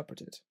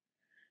reinterpreted.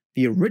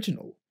 The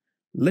original,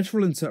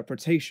 literal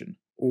interpretation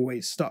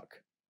always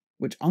stuck,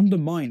 which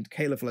undermined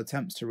caliphal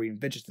attempts to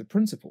revisit the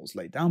principles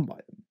laid down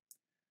by them.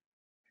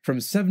 From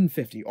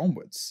 750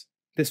 onwards,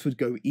 this would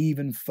go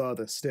even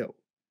further still.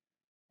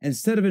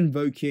 Instead of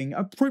invoking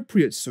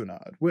appropriate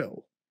sunnah at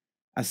will,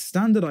 a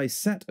standardized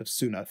set of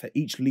sunnah for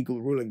each legal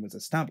ruling was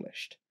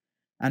established,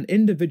 and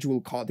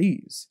individual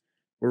qadis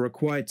were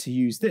required to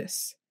use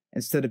this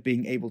instead of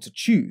being able to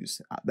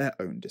choose at their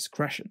own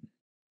discretion.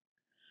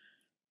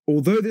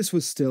 Although this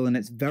was still in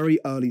its very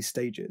early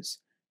stages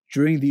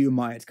during the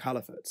Umayyad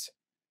Caliphate,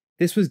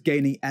 this was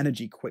gaining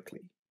energy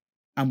quickly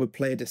and would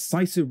play a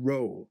decisive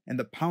role in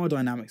the power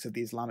dynamics of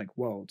the Islamic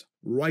world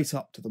right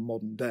up to the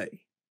modern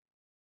day.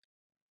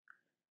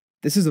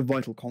 This is a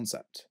vital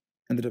concept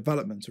in the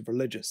development of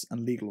religious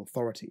and legal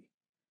authority,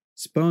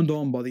 spurred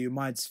on by the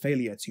Umayyads'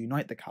 failure to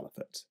unite the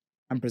Caliphate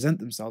and present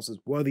themselves as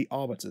worthy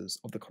arbiters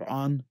of the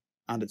Quran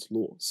and its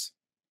laws.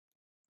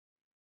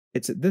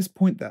 It's at this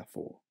point,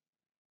 therefore,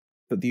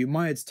 that the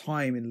Umayyads'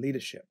 time in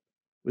leadership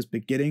was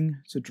beginning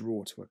to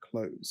draw to a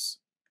close.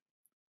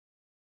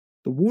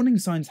 The warning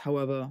signs,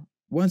 however,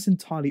 weren't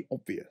entirely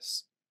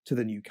obvious to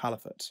the new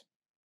caliphate.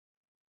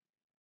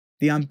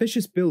 The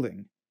ambitious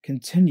building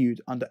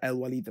continued under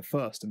Al-Walid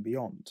I and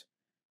beyond,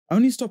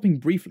 only stopping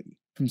briefly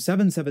from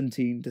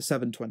 717 to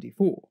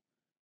 724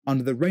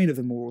 under the reign of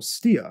the more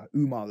austere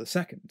Umar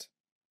II.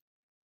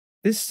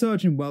 This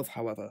surge in wealth,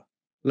 however,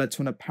 led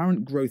to an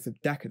apparent growth of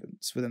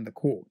decadence within the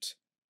court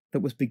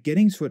that was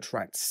beginning to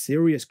attract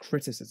serious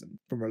criticism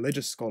from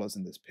religious scholars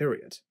in this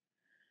period.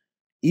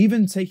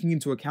 Even taking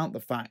into account the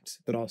fact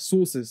that our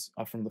sources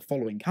are from the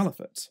following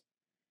caliphate,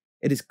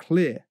 it is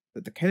clear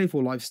that the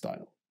caliphal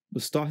lifestyle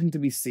was starting to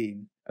be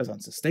seen as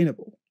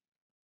unsustainable.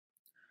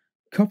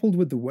 Coupled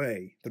with the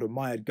way that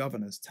Umayyad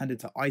governors tended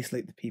to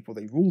isolate the people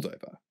they ruled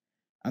over,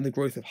 and the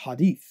growth of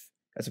hadith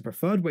as a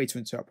preferred way to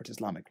interpret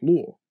Islamic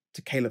law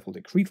to caliphal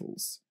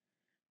decretals,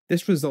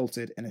 this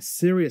resulted in a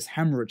serious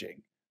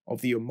hemorrhaging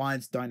of the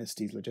Umayyad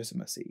dynasty's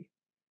legitimacy.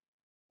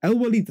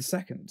 Al-Walid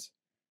II,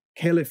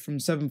 caliph from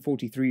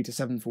 743 to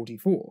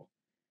 744,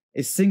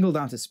 is singled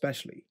out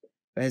especially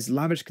for his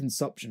lavish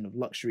consumption of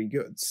luxury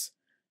goods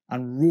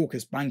and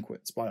raucous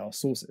banquets by our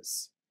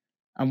sources,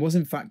 and was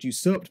in fact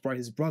usurped by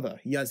his brother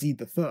Yazid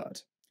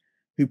III,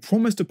 who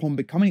promised upon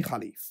becoming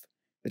caliph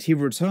that he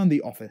would return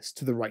the office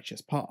to the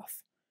righteous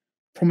path,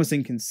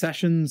 promising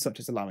concessions such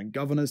as allowing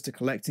governors to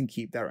collect and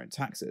keep their own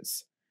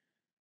taxes.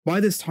 By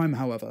this time,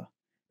 however,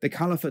 the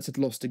caliphate had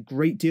lost a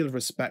great deal of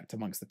respect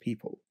amongst the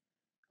people,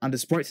 and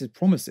despite his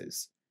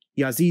promises,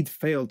 Yazid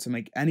failed to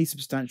make any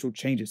substantial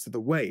changes to the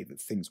way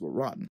that things were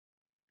run.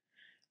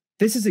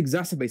 This is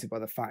exacerbated by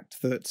the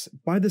fact that,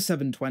 by the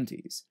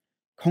 720s,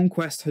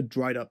 conquest had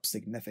dried up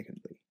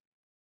significantly.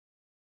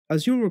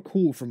 As you'll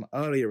recall from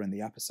earlier in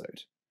the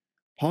episode,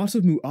 part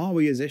of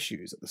Muawiyah's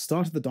issues at the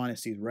start of the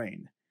dynasty's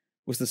reign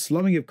was the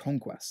slowing of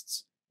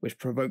conquests, which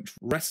provoked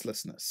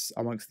restlessness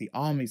amongst the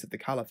armies of the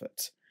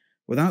caliphate,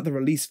 without the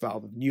release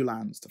valve of new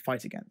lands to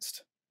fight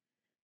against.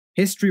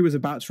 History was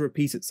about to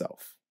repeat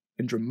itself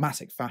in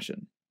dramatic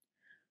fashion.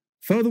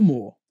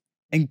 Furthermore,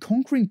 in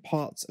conquering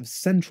parts of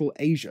Central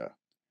Asia,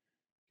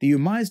 the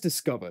Umayyads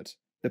discovered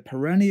the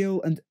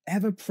perennial and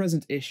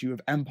ever-present issue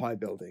of empire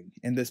building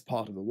in this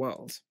part of the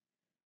world: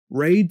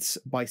 raids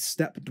by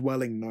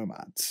steppe-dwelling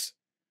nomads.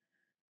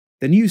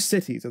 The new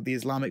cities of the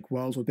Islamic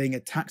world were being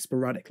attacked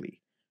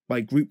sporadically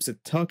by groups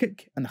of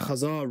Turkic and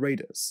Khazar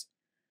raiders,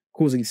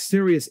 causing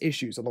serious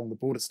issues along the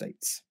border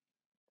states.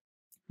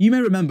 You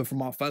may remember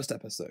from our first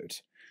episode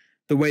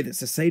the way that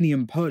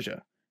Sasanian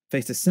Persia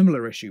faced a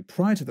similar issue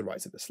prior to the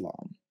rise of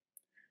Islam,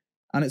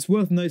 and it's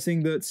worth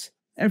noting that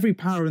every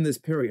power in this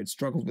period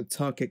struggled with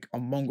Turkic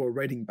and Mongol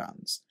raiding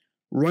bands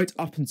right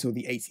up until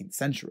the 18th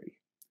century.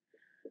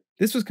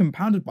 This was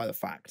compounded by the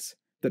fact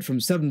that from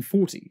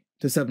 740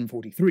 to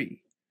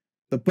 743,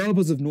 the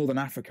Berbers of northern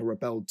Africa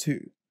rebelled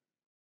too,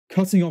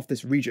 cutting off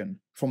this region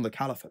from the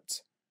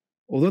caliphate.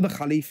 Although the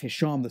Caliph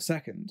Hisham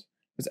II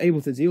was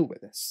able to deal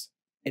with this,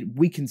 it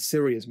weakened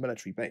Syria's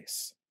military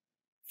base.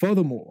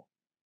 Furthermore,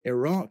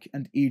 Iraq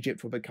and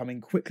Egypt were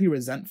becoming quickly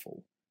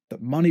resentful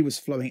that money was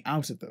flowing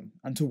out of them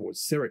and towards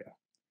Syria,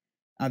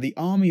 and the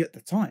army at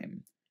the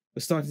time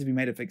was starting to be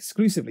made of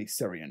exclusively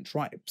Syrian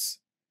tribes.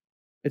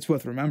 It's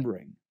worth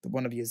remembering that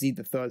one of Yazid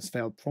III's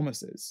failed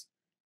promises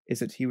is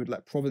that he would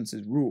let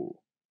provinces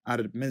rule and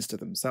administer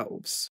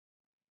themselves.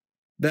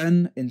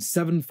 Then, in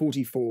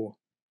 744,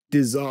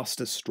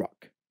 disaster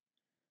struck.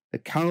 The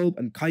Kalb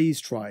and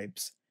Qais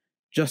tribes,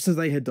 just as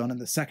they had done in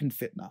the second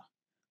fitna,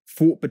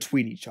 fought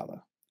between each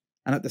other,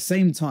 and at the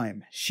same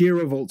time, Shia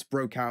revolts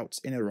broke out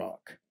in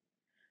Iraq.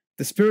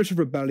 The spirit of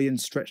rebellion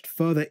stretched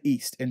further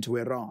east into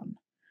Iran,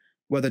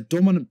 where the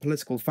dominant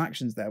political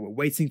factions there were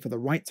waiting for the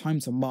right time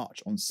to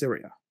march on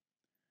Syria.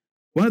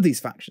 One of these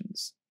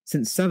factions,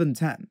 since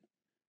 710,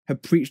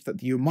 had preached that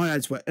the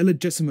Umayyads were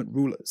illegitimate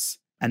rulers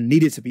and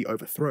needed to be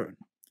overthrown.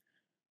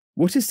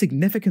 What is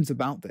significant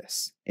about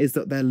this is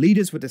that their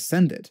leaders were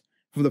descended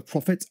from the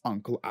Prophet's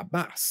uncle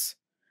Abbas,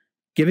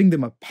 giving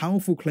them a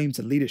powerful claim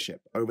to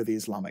leadership over the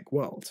Islamic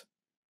world.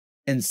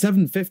 In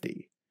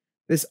 750,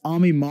 this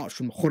army marched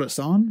from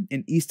Khorasan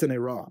in eastern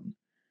Iran,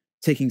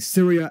 taking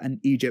Syria and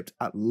Egypt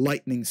at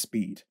lightning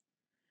speed.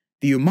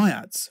 The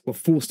Umayyads were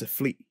forced to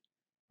flee,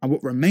 and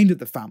what remained of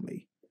the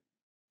family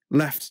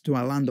left to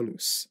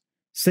Al-Andalus,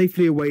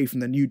 safely away from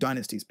the new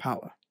dynasty's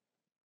power.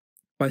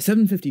 By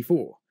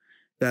 754,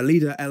 their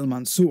leader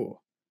El-Mansur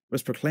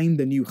was proclaimed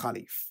the new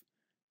Caliph,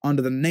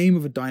 under the name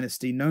of a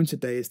dynasty known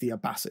today as the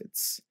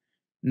Abbasids,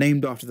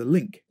 named after the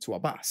link to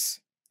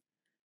Abbas.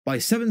 By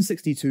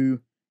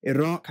 762,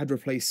 Iraq had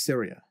replaced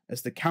Syria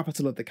as the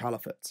capital of the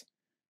Caliphate,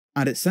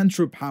 and its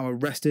centre of power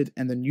rested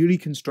in the newly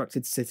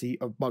constructed city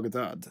of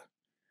Baghdad,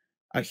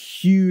 a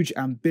huge,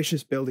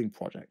 ambitious building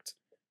project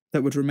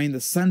that would remain the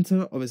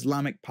centre of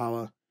Islamic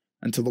power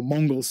until the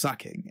Mongol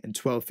sacking in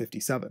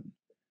 1257.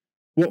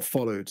 What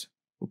followed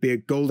would be a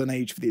golden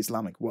age for the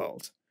Islamic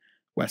world,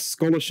 where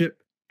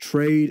scholarship,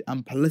 trade,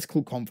 and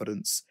political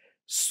confidence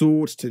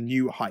soared to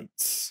new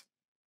heights.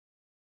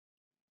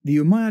 The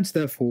Umayyads,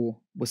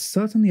 therefore, were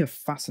certainly a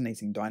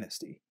fascinating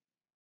dynasty,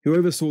 who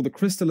oversaw the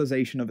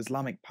crystallization of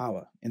Islamic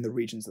power in the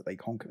regions that they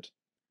conquered.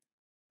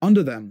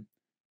 Under them,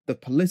 the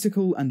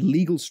political and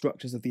legal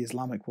structures of the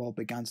Islamic world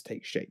began to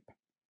take shape,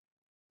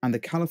 and the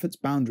Caliphate's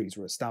boundaries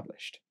were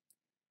established.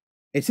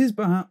 It is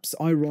perhaps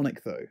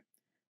ironic, though,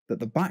 that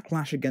the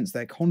backlash against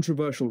their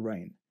controversial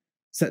reign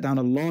set down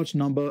a large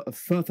number of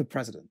further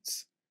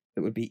precedents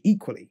that would be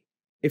equally,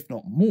 if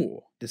not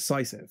more,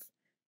 decisive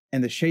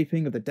in the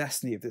shaping of the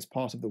destiny of this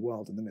part of the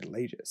world in the Middle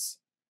Ages.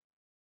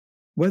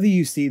 Whether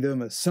you see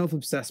them as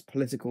self-obsessed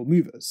political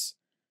movers,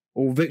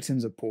 or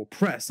victims of poor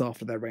press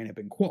after their reign had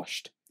been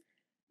quashed,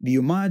 the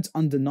Umayyads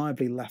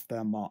undeniably left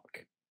their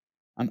mark,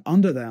 and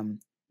under them,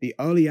 the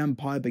early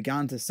empire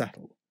began to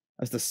settle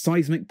as the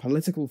seismic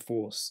political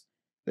force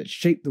that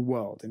shaped the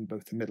world in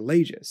both the Middle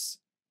Ages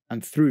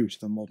and through to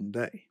the modern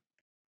day.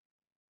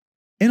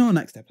 In our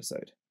next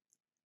episode,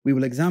 we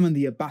will examine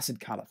the Abbasid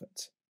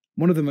Caliphate,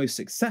 one of the most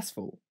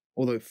successful,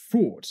 although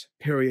fraught,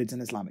 periods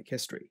in Islamic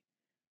history.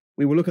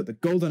 We will look at the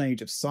golden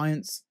age of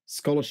science,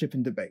 scholarship,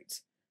 and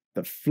debate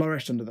that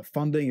flourished under the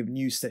funding of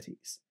new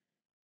cities,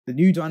 the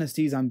new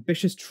dynasty's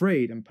ambitious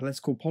trade and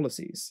political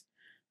policies,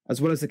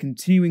 as well as the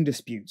continuing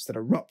disputes that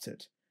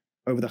erupted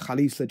over the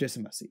Caliph's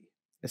legitimacy,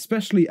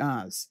 especially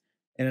as,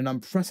 in an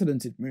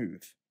unprecedented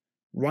move,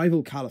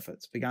 rival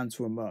caliphates began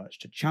to emerge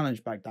to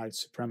challenge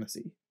Baghdad's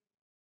supremacy.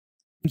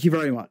 Thank you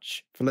very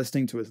much for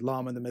listening to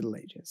Islam in the Middle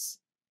Ages,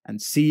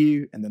 and see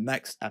you in the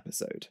next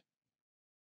episode.